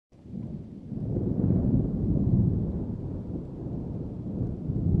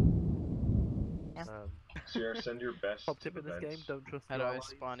Sierra, send your best Top to tip the in this vents. game, don't trust How the do I allies.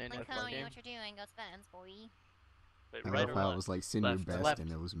 spawn in with Lincoln, this you know game? what you're doing. Go to the ends, boy. Wait, I right love or how it left? was like send your Left. best Left.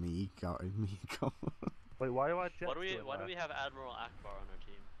 and it was me. Me go. Wait, why are our jets Why do we going why do left? we have Admiral Akbar on our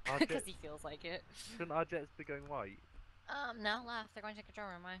team? Our Because jets, he feels like it. shouldn't our jets be going right? No, left. They're going to control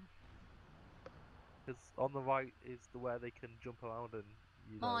room. Why? Because on the right is the where they can jump around and,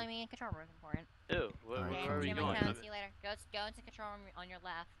 you know... Well, I mean, control room is important. Ew, where Alright, Okay, are we see come my on, going? code. See you later. Go into control room on your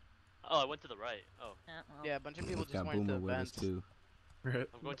left. Oh, I went to the right. Oh, Well. Yeah, a bunch of people just Got went to Boomer the with us vents. too.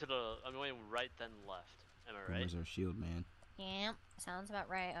 I'm going right then left. Am I right? Boomer's our shield man. Yep, sounds about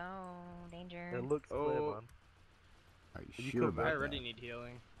right. Oh, danger. It looks clear, man. Are you You sure come about back. I already that? need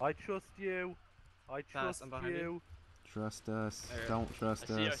healing. I trust you. I trust I'm behind you. you. Trust us. There. Don't trust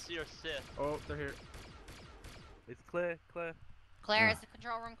I us. see our Sith. Oh, they're here. It's clear, clear. Claire, Ah. is the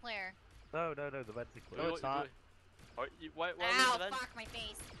control room clear? No, the vents are clear. No, it's not. Why are we Ow, in the vent? fuck my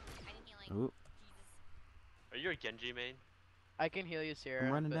face. I didn't heal. Ooh, Are you a Genji main? I can heal you, Sierra.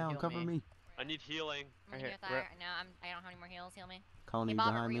 I'm running but down. heal Cover me. I need healing. I'm gonna Right heal with here. that. No, I don't have any more heals. Heal me. Colony Hey, Bob,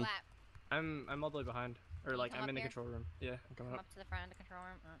 behind where you me. at? I'm all the way behind. Or you like, come I'm up in the here? control room. Yeah, I'm coming Come up. up to the front of the control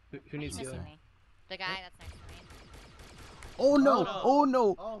room. Who needs missing healing? me? The guy that's next to me. Oh no! no. Oh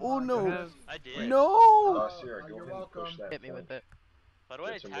no! Oh Oh my no! God. I did. No! Sierra, go you're ahead and push welcome. that Hit me with point. it. By the way,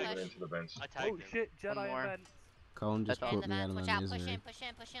 I Get some movement tagged. into the vents. I Oh tagged him. shit, Jedi more. vents. Colin just That's In put the me out of vents. my Watch out. Push misery. in. Push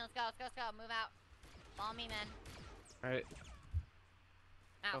in. Push in. Let's go. Let's go. Let's go. Move out. Follow me, man. Alright.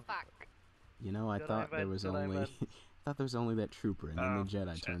 Oh, Oh. fuck. You know, I Jedi thought there vents, was Jedi only, vents. thought there was only that trooper, and then Oh, the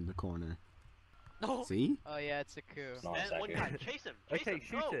Jedi shit. turned the corner. No. See? Oh yeah, it's a coup. No, And one guy, chase him. Chase Okay, him.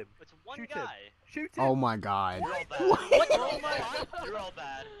 shoot Go. him. It's one Shoot him. guy. Shoot him! Oh my God! You're all bad. What? You're all bad. You're all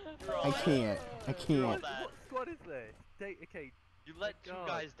bad. You're all I bad. can't. I You're all can't. bad. What squad is this? Okay, You let two God.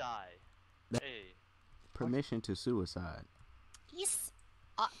 guys die. That- Hey. Permission to suicide. He's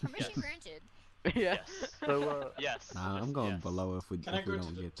permission Yes. granted. yeah. Yes. so Yes. Nah, I'm Yes, going yes. below if we Can I go to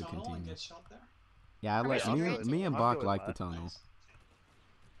don't the get to tunnel and continue. get shot there? Yeah, I Alright, let me, I'll go me and I'll Bach go like the with that. tunnel. Nice.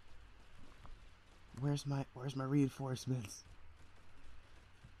 Where's my reinforcements?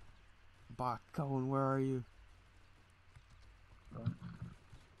 Bach, Cohen, where are you? I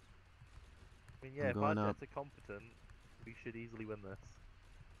mean, yeah, I'm if our going up. jets are competent, we should easily win this.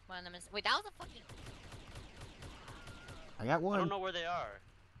 One of them is. Wait, that was a fucking. I got I one. don't know where they are.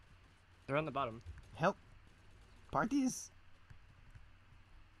 They're on the bottom. Help! Parties!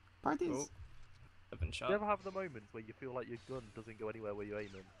 Parties! Oh. I've been shot. Do you ever have the moments where you feel like your gun doesn't go anywhere where you're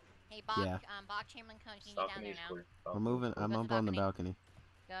aiming? Hey, Bach. Yeah. Bach Chamberlain Cone, can you get down Balcony there is now? clear. We're moving. I'm Go to up the on the balcony.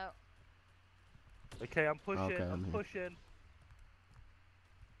 balcony. Go. Okay, I'm pushing, Okay, I'm I'm here. pushing.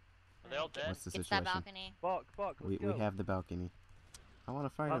 Are they all dead? What's the Get to that situation? balcony. Bach, let's We go. have the balcony. I want to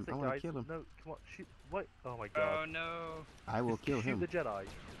fight That's him. I it, want to guys. kill him. No, come on, shoot. Wait, oh my Oh god. no. I will Just kill shoot him. the Jedi.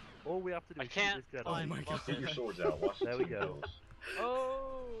 All we have to do I is can't shoot this find Jedi. my God. Get your swords out. Watch the There we team go. kills.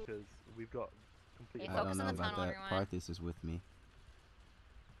 Oh. Because we've got complete. Hey, I focus don't on know the about tunnel, that. everyone. Parthis is with me.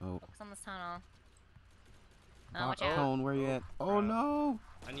 Oh, Focus on this tunnel. Oh, Bach, watch out. Cohen, where you at? Oh crap. no!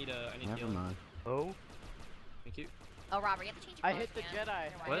 I need Never healing. mind. Oh, Thank you. Oh, Robert, you have to change your I colors hit the again. Jedi.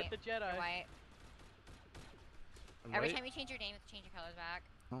 You're I white. hit the You're Jedi. white. I'm Every white. time you change your name, you have to change your colors back.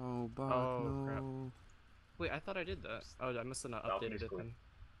 Oh, Bach, Oh, no. Wait, I thought I did that. Oh, I must have not Balcony's updated it cool. then.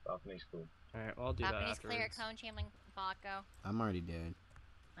 Balcony's cool. Alright, well I'll do that Balcony's clear. afterwards. Cone, Chamberlain, Bach, go. I'm already dead.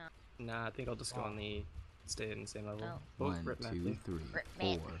 Nah, I think I'll just go on the stay in the same level. Oh. Oh, 1, rip 2, Matthew. 3, Rip 4,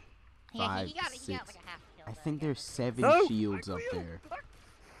 Matt. Yeah, 5, he got 6. like a half kill. I there, think yeah. there's 7 No! shields I up feel- there.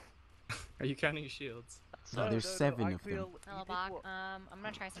 Are you counting shields? No, there's 7 I of them. feel Hello, you did Bach. what- I'm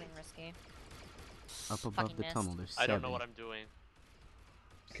gonna try something risky. Up above Fucking the missed. tunnel, there's I 7. don't know what I'm doing.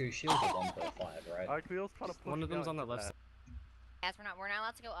 Cool, shields are 1.5, right? Arqueel's trying to push One of me them's out on the into left there. side. Yes, we're not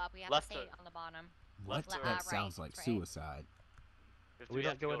allowed to go up. We have Left to stay or- on the bottom. What? Left, That right, sounds like right. suicide. We're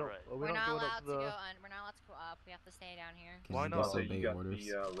not going up. right. We're We're not not going allowed up to the. go on. We're not allowed to go up. We have to stay down here. Can Why you not? So disobey you got orders?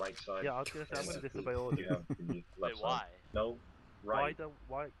 the right side. Yeah, I was gonna say I'm gonna and disobey You orders. have the left Wait, side. why? No, Why right. don't?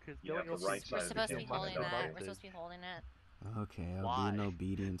 Why? Because You going have up the right is- side We're of the supposed to be game. holding Advantage. that. We're supposed to be holding it. Okay, I'll Why? be an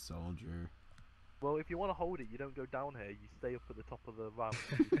obedient soldier. Well, if you want to hold it, you don't go down here. You stay up at the top of the ramp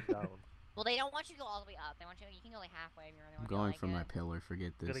shooting down. Well, they don't want you to go all the way up. They want you. You can go like halfway if you really I'm want to. going like for it. my pillar,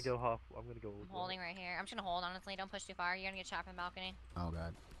 forget I'm gonna this. go half. I'm gonna go. all I'm the way. holding right here. I'm just gonna hold. Honestly, don't push too far. You're gonna get shot from the balcony. Oh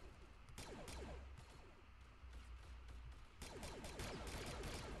god.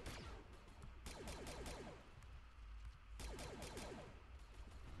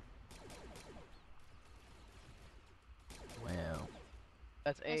 Well,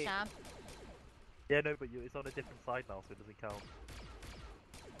 That's Nice 8. job. Yeah, no, but it's on a different side now, so it doesn't count.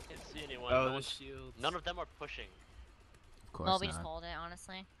 Can't see anyone. Oh, no the one's- shields. None of them are pushing. of course Well, we just not. hold it.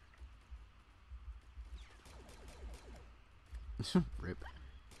 Honestly. Rip.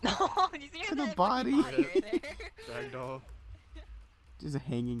 No, you see To the that body. fucking body right there? Ragdoll. Just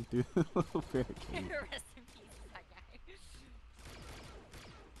hanging through the little barricade. Rest in peace, that guy.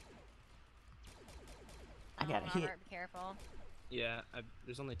 I got a hit. Robert, be careful. Yeah,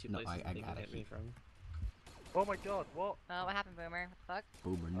 there's only two No, places I they can got a hit me hit. from. Oh my god, what? Oh, what happened, Boomer? What the fuck?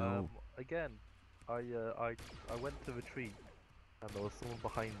 Boomer, no. Again, I went to retreat, and there was someone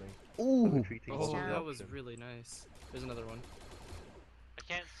behind me. Ooh! Retreating Oh, job. that was option. really nice. There's another one.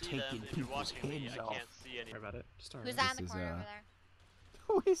 I can't see Taking them. If you're people's watching me, heads I off. can't see any. Sorry about it. Just alright. Who's that in the This is, corner over there?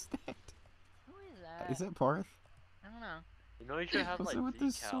 Who is that? Who is that? Is that Parth? I don't know. You know, you should have What's like up with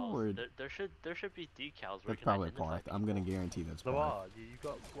this decals. sword? There should be decals That's where you can probably identify Parth. I'm gonna people. guarantee that's There Parth. are. You've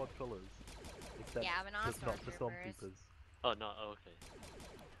got squad colours. Except Yeah, but not just not for stormtroopers. stormtroopers. Oh no, oh, okay.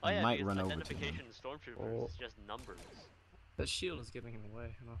 Oh I yeah, might because run over to identification them. in stormtroopers Oh. is just numbers. That shield is giving him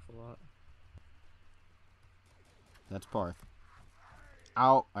away an awful lot. That's Parth.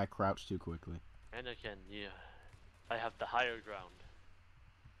 Ow! I crouched too quickly. Anakin, yeah, I have the higher ground.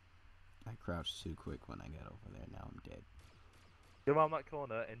 I crouched too quick when I got over there. Now I'm dead. Go around that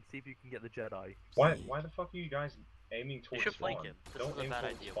corner and see if you can get the Jedi. Why the fuck are you guys aiming You towards should spawn? flank him. This Don't is a aim bad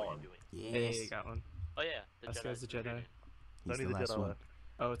towards idea. spawn. What are you doing? Yes. Hey, got one. Oh yeah, the This Jedi. guy's the Jedi. He's Only the the last Jedi one. left.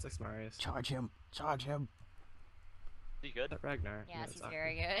 Oh, it's Exmarius. Charge him! Charge him! Is he good? That Ragnar. Yes, Yeah, he's it's awkward.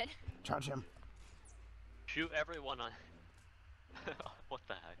 very good. Charge him! Shoot everyone on. What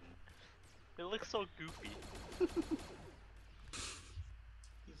the heck? It looks so goofy.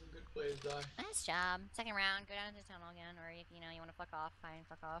 He's a good player, die. Nice job. Second round, go down into the tunnel again, or if you want to fuck off, fine,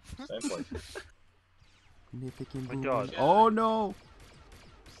 fuck off. Same place. Significant My boomer. God. Oh no!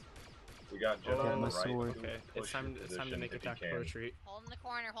 We got Jedi Got on my the right. sword. Okay, Push it's time. your It's time to position make a if you tactical can. retreat. Hold in the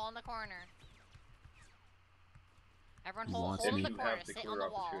corner, hold in the corner. Everyone He hold, wants hold in me. the You corner, have the sit clear on the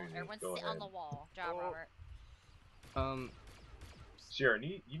wall. opportunity. Everyone Go sit on ahead. the wall. Job, Oh. Robert. Sierra,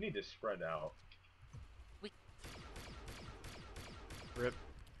 you need to spread out. Rip.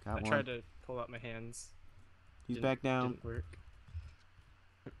 Got I one. tried to pull out my hands. He's Didn't- back down. Didn't work.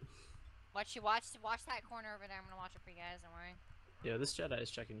 Watch that corner over there. I'm gonna watch it for you guys. Don't worry. Yeah, this Jedi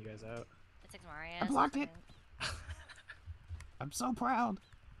is checking you guys out. It's Exmarius. I blocked it. I'm so proud.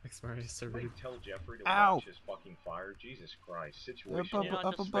 Exmarius so Somebody rude. tell Jeffrey to Ow. watch his fucking fire. Jesus Christ. Up, Situational You're not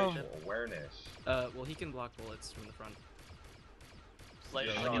up just above. spatial. awareness. Well, he can block bullets from the front. Like,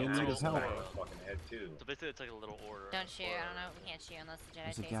 Yeah, like I a need little his help. aura. Fucking head too. So basically, it's like a little aura. Don't shoot. I don't know. or- We can't shoot unless the Jedi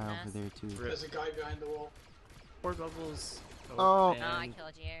There's a chasing guy us. over there too. Rip. There's a guy behind the wall. Four bubbles. Oh. Oh, I and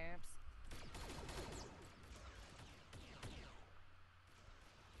killed you. Oops.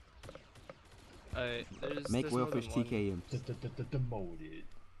 there's Make more than Willfish one. TK him. Demoted.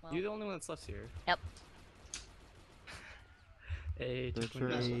 Well, You're the only one that's left here. Yep. Hey, took one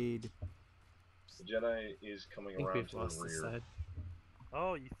down. Betrayed. The Jedi is I coming think around we've to lost the this rear. side.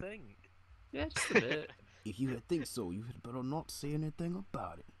 Oh, you think? Yeah, just a bit. If you had think so, you had better not say anything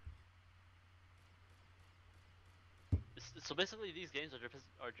about it. So basically, these games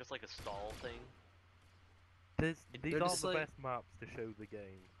are just like a stall thing. These They're aren't just the like- best maps to show the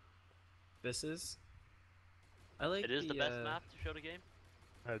game. This is. I like. It is the best map to show the game.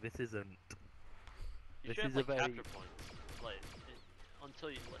 No, this isn't. You This should have is a like very- capture points, like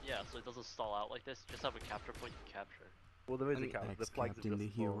until you, yeah, so it doesn't stall out like this. Just have a capture point you capture. Well, there is a mean, cap. The flags are Ex-captain, the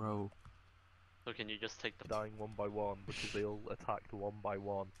just spawned, hero. So can you just take the? dying one by one because they all attacked one by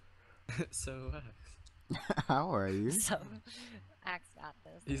one. So How are you? So, Axe got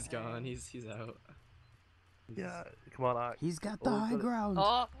this. he's don't worry. gone. He's out. Yeah, come on, Axe. He's got the Oh, high got it. ground.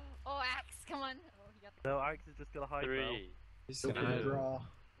 Oh, Axe, come on. Oh, he got the No, Axe is just gonna hide now. 3, He's Two. gonna Draw.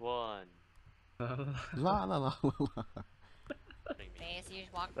 1. La la la la. la. Letting me, space. You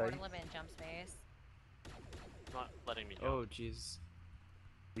just walk forward a Thanks. little bit and jump space. not letting me jump. Oh jeez.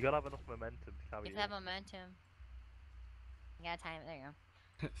 You gotta have enough momentum to carry You it. have momentum. You gotta time it. There you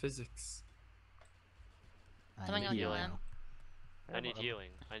go. Physics. Something on healing. him. I need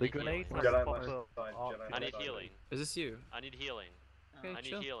healing. I The need healing. grenades have Jedi proper left side, arc Jedi I left need side. healing. Is this you? I need healing. Okay, I need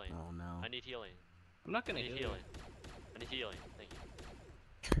chill. healing. Oh no. I need healing. I'm not I gonna need heal you. healing. I need healing. Thank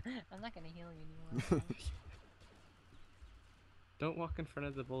you. I'm not gonna heal you anymore. Don't walk in front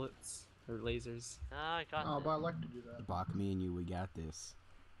of the bullets or lasers. Nah, I got Oh, this. but I like to do that. Bach, me and you, we got this.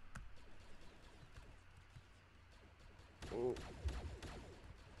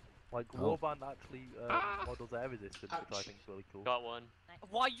 Like, Oh. Warband actually models air resistance, which I Ouch. think is really cool. Got one.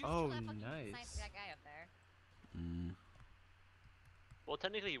 Why you Oh, still have fucking nice. science that guy up there? Mm. Well,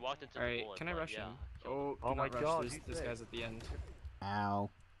 technically, he walked into the Alright, bullet. can I but rush yeah, him? killed Oh, Oh do my not rush. God, There's, he's there's sick. guys at the end. Ow.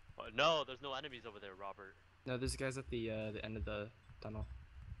 Oh, no, there's no enemies over there, Robert. No, there's guys at the end of the tunnel.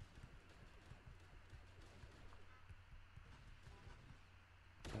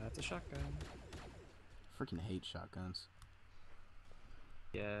 That's a shotgun. Freaking hate shotguns.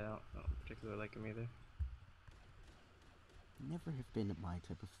 Yeah, I don't particularly like them either. Never have been my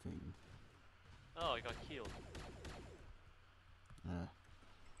type of thing. Oh, I got killed.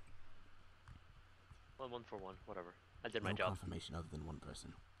 One for one, whatever. I did my No job. confirmation other than one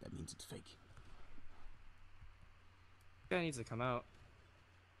person. That means it's fake. Guy needs to come out.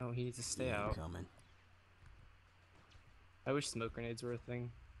 Oh, he needs to stay out. Coming. I wish smoke grenades were a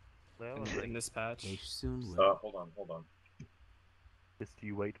thing Well, in this patch. They soon will. Hold on. just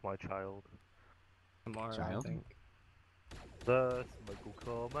you wait, my child. Tomorrow, Child? I think. The smoke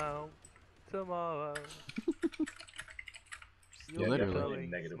will come out tomorrow. Yeah, Literally. definitely blowing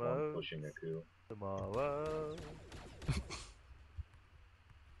negative smoke one pushing a coup. tomorrow.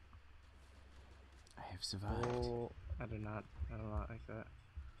 I have survived. Oh, I do not like that.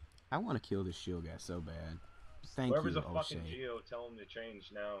 I want to kill this shield guy so bad. Thank Whoever's you, a fucking O'Shea. Geo, tell him to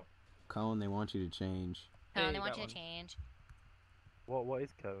change now. Cone, they want you to change. Oh, Hey, they want got you to one. change. What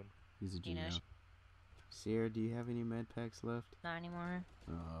is cone? He's a You know, Geo. Sierra, do you have any med packs left? Not anymore.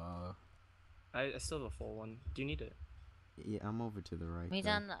 I still have a full one. Do you need it? Yeah, I'm over to the right. He's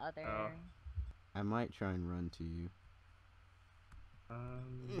though. on the other. Oh. I might try and run to you.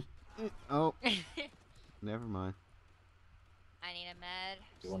 Oh, never mind. I need a med.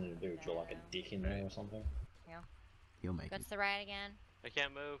 You wanted to do drill like a dick in there or something? He'll make Go it. to the right again. I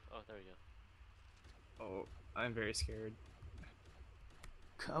can't move. Oh, there we go. Oh, I'm very scared.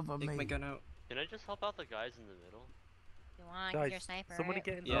 Cover Take me. my gun out. Can I just help out the guys in the middle? If you want, 'cause Guys, you're a sniper. somebody right?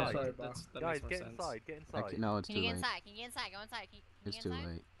 get inside. Yeah, Sorry, that Guys, makes more get sense. inside. Get inside. No, it's Can too you get late. inside? Can you get inside? Go inside. Can you It's get too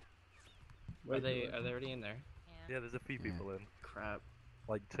inside? late. Are they already in there? Yeah. Yeah, there's a few Yeah. people in. Crap.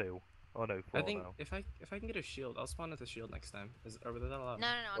 Like 2. Oh no, 4 I think now. if I can get a shield, I'll spawn with a shield next time. Are that allowed? No.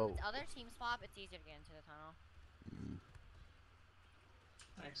 On Oh. the other team swap, it's easier to get into the tunnel.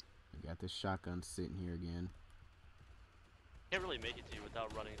 Nice. We got this shotgun sitting here again. Can't really make it to you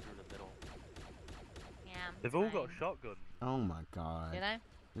without running through the middle. Yeah. They've it's all got fine. shotguns. Oh my god. Do they?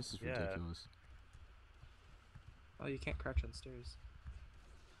 This is Yeah. ridiculous. Oh, you can't crouch on stairs.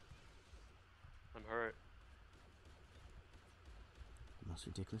 I'm hurt. The most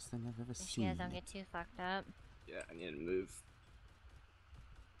ridiculous thing I've ever Make sure seen. you guys don't get too fucked up. Yeah, I need to move.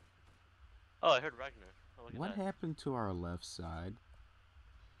 Oh, I heard Ragnar. Oh, look at What that. happened to our left side?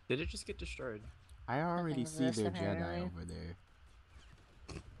 Did it just get destroyed? I already Nothing see worse their than Jedi Harry. over there.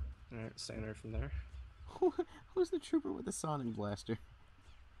 Alright, staying there from there. Who's the trooper with the sonic blaster?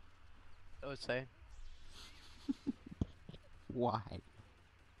 I would say. Why?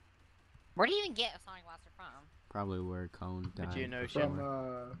 Where do you even get a sonic blaster from? Probably where Cone died. you know, before. Shem?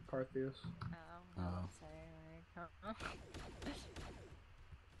 From Cartheus. Oh. Oh. Sorry.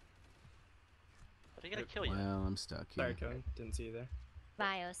 Are they gonna kill you? Well, I'm stuck here. Sorry, Cone. Didn't see you there.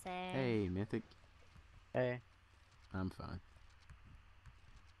 Biosay. Hey, Mythic. Hey. I'm fine.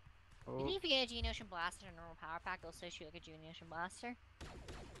 Even if you get a Geonosian blaster and a normal power pack, it'll still shoot like a Geonosian blaster.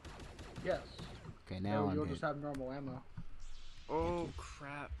 Yes. Okay, now I'm you'll hit. just have normal ammo. Oh,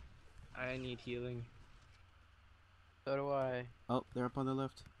 crap. I need healing. So do I. Oh, they're up on the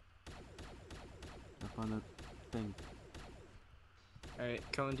left. Up on the thing. Alright,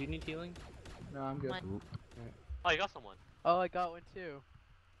 Cone, do you need healing? No, I'm good. What? Ooh, Oh, you got someone. Oh, I got one too.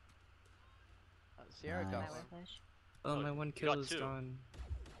 Sierra Nice. got That one. would push. Oh, Oh, my one you kill got is two. gone.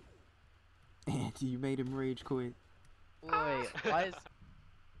 and you made him rage quit. Wait, why is...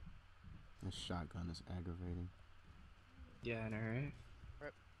 This shotgun is aggravating. Yeah, I know, right?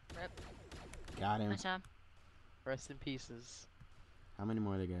 Rip. Got him. Nice job. Rest in pieces. How many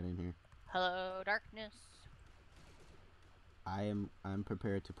more they got in here? Hello, darkness. I'm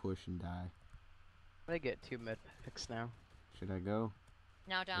prepared to push and die. I'm gonna get 2 med packs now. Should I go?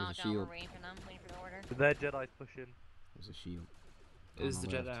 No, a don't. We're shield. waiting for them. Waiting for the order. Their Jedi's pushing. There's a shield. Is On the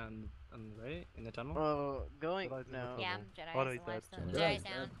the Jedi left. on the right? In the tunnel? Oh, going... Jedi's in the No. tunnel. Yeah, Jedi Oh, no, is he's alive dead. still. Jedi's Jedi's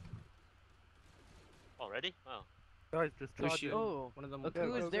down. Already? Oh. Guys, just Go charge shoot. in. Oh, One of them. look Go,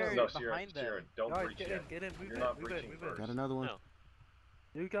 who's go, there No, Sierra, behind them. Sierra, don't Guys, breach get yet. in, move You're in, not move in, breaching move first. in. Got another one. No.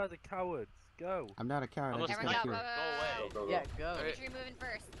 You guys are cowards. Go. I'm not a coward. I'm I a just Everyone got go, killed. go, Go away. Go, go, Yeah, go. go. Alright. Make sure you're moving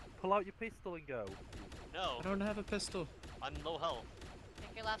first. Pull out your pistol and go. No, I don't have a pistol. I'm low health.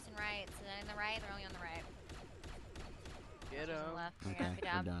 Pick your lefts and rights. And then the right, they're only on the right. Get Just on the him. left. You're Okay, gonna good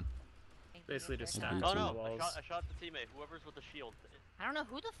we're job. done. Thank you Basically for just the stack shot. Me Oh too. no, walls. I shot the teammate. Whoever's with the shield. I don't know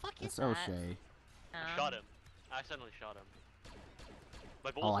who the fuck is It's that. O'Shea. I shot him. I accidentally shot him. My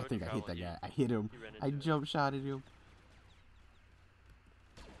Oh, bullet's I already think I hit that traveling. guy. I hit him. You ran I into it. jump shot at him.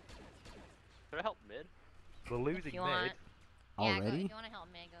 Can I help mid? We're losing If you mid. want. Yeah, go, Already? if you want to help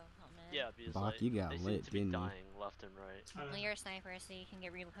mid, go help mid. Yeah, because Bach, like, you got they seem lit, to be didn't you? dying left and right. Well, you're a sniper, so you can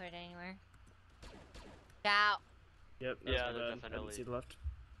get reloaded anywhere. Out. Yep. Yeah, Yeah, they're I didn't definitely- see the left.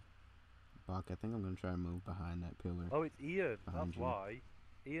 Bach, I think I'm gonna try and move behind that pillar. Oh, it's Ian. Behind That's you. why.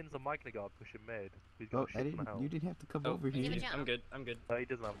 Ian's a Magna Guard pushing mid. He's got Oh, a shit ton of you health. didn't have to come Oh, over Is he here. a jump? I'm good. I'm good. No, he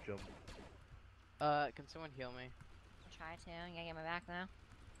doesn't have jump. Can someone heal me? I'll try to. You gotta get my back now.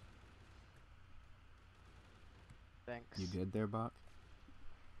 Thanks. You good there, Bach?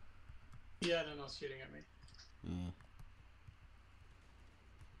 Yeah, no one's shooting at me. Yeah.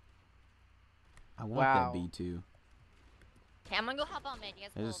 I want Wow. that B2. Okay, I'm gonna go hop on mid. You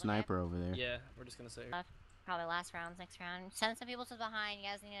guys There's a hold, okay? sniper over there. Yeah, we're just gonna say. Probably last round, next round. Send some people to the behind. You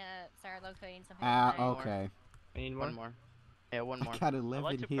guys need to start locating some people. Ah, behind. okay. I need more. One more. Yeah, one more. I got I 11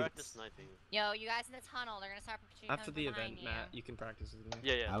 like to practice hits. sniping. Yo, you guys in the tunnel. They're gonna start shooting After coming the from behind event, Matt, you can practice with me.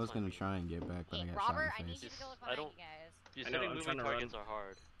 Yeah, yeah. I was it's gonna fine. try and get back, but I Hey, got Robert, shot I in the need you face. to go look I behind don't- you guys. You I know, said I'm moving trying to run. targets are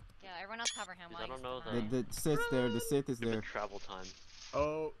hard. Yeah, everyone else cover him. Because while I he's don't know behind. the- The Sith's there. The Sith is Stupid there. travel time.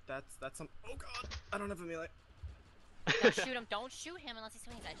 Oh, that's some. Oh god, I don't have a melee. Don't shoot him. Don't shoot him unless he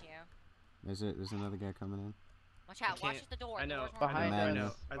swings at you. There's another guy coming in. Watch out. Watch can't- the door. I The know. door's more Behind Madness. I know.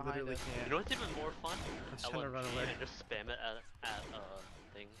 us. I Behind literally us. can't. You know what's even more fun? I was trying to run LMG away. and just spam it at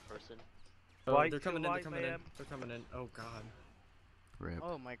thing person. Oh, Right they're to coming in. They're right, coming in. ma'am. They're coming in. Oh god. Rip.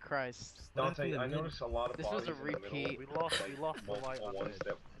 Oh my Christ. What Dante, happened I to mid? noticed a lot of This was bodies a in the middle, repeat. We lost the light multiple on ones mid.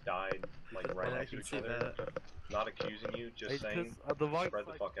 that died like right I next to can each see other. that. Not accusing you, just It's saying. because the right spread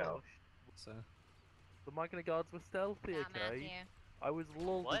the side fuck out. pushed. So. The Magna Guards were stealthy, Not Matthew. okay? I was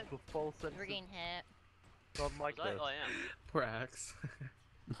lulled What? into a false sense You were getting hit. of Was I? non-Magna. Oh, I am. Poor Axe.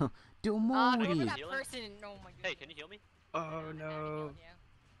 Do Oh, more. look at Healing? that person. Oh my god. Hey, can you heal me? Oh I haven't no. healed you.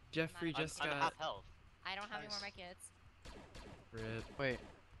 Jeffrey I'm- just I'm got half health. I don't have any more Nice. of my kids. rip. Wait.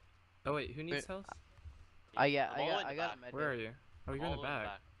 Oh wait, who needs Wait, health? Yeah, I'm all the way in I the got a back. med. Where are you? Oh, you're All in the way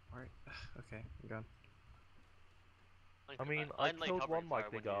back. Where? Okay, I'm gone. I mean, I'm, I like, killed covering one fire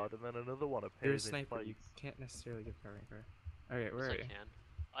Magna when you- Guard and then another one You're a appeared in sniper. place. You can't necessarily give covering fire. Alright, where Yes, are I you? can.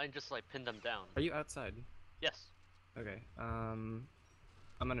 I can just like pin them down. Are you outside? Yes. Okay. I'm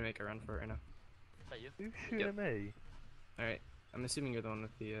gonna make a run for it right now. Is that you? Who's shooting me? Alright. I'm assuming you're the one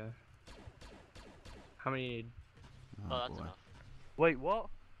with the How many you need? Oh, that's boy. enough. Wait, what?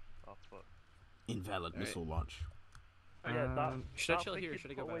 Oh fuck. Invalid Alright. missile launch. Oh, yeah, that, should I that chill here or wicked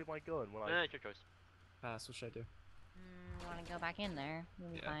should I go put away back? my gun when Nah, I... it's your choice. Pass, what should I do? You want to go back in there? You'll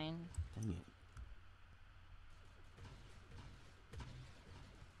be Yeah. fine. Dang it.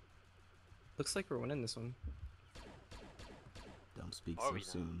 Looks like we're winning this one. Don't speak Are so we now?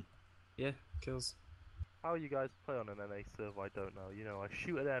 soon. Yeah, kills. How you guys play on an NA server, I don't know. You know, I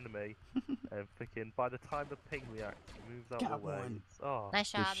shoot an enemy, and freaking by the time the ping reacts, he moves out Got the way. one. It's- Oh,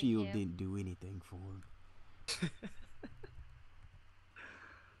 Nice The job. shield you. didn't do anything for him.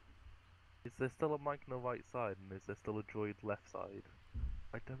 is there still a Magna right side, and is there still a droid left side?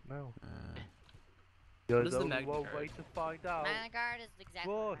 I don't know. What There's is the only Magna one Guard? way to find out. Magna Guard is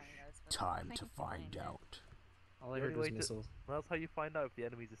exactly what Bush. Magna Guard is, but Time I to can find it. out. All I The heard only was way to- missile. That's how you find out if the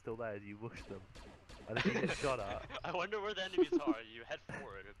enemies are still there, is you rush them. And if you get shot at, I wonder where the enemies are. You head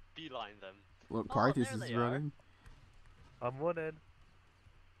forward, beeline them. Look, Oh, Carthus there is they are. running. I'm running.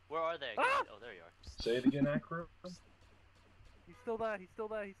 Where are they? Ah! Oh, there you are. Say it again, Acro. He's still there, he's still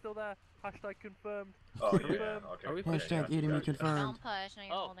there, he's still there. Hashtag confirmed. Oh yeah. Confirmed. Okay. Are we okay, Hashtag gotcha, enemy gotcha. confirmed. Don't push. No,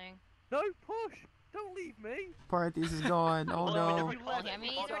 you're Oh. holding. No, push! Don't leave me! Carthus is gone. Oh Well, no. we Well, called I it, mean, we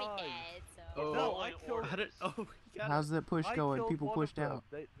he's called already it. dead, so. Oh, No, I Following killed- How did? Oh, you got How's that push I going? killed People one pushed of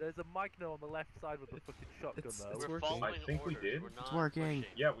them. out. There's a Magna on the left side with the fucking shotgun It's- though. it's We're working. following I think we orders. did. We're It's not working.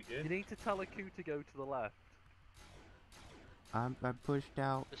 pushing. Yeah, we You did. need to tell a Q to go to the left. I pushed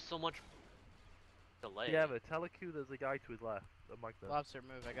out. There's so much delay. Yeah, but tell a Q there's a guy to his left. A Magna. Lobster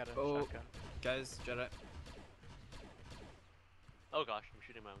move. I got a Oh. shotgun. Guys, Jedi. Oh gosh, I'm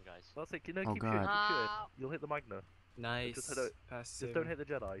shooting my own guys. That's it. No, Oh, keep shooting, keep God. shooting. Oh. You'll hit the Magna. Nice. Just hit it. Pass Just save. don't hit the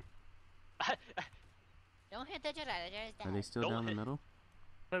Jedi. Don't hit the Jedi. The Jedi's dead. Are they still Don't down the hit. middle?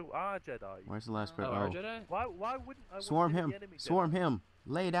 No, our Jedi. Where's the last Oh, Oh, person? our Oh. Jedi? Why wouldn't I? Swarm hit him. the enemy Swarm Jedi? him.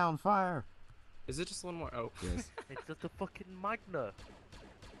 Lay down fire. Is it just one more? Oh. Yes. It's just a fucking Magna.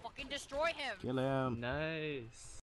 Fucking destroy him. Kill him. Nice.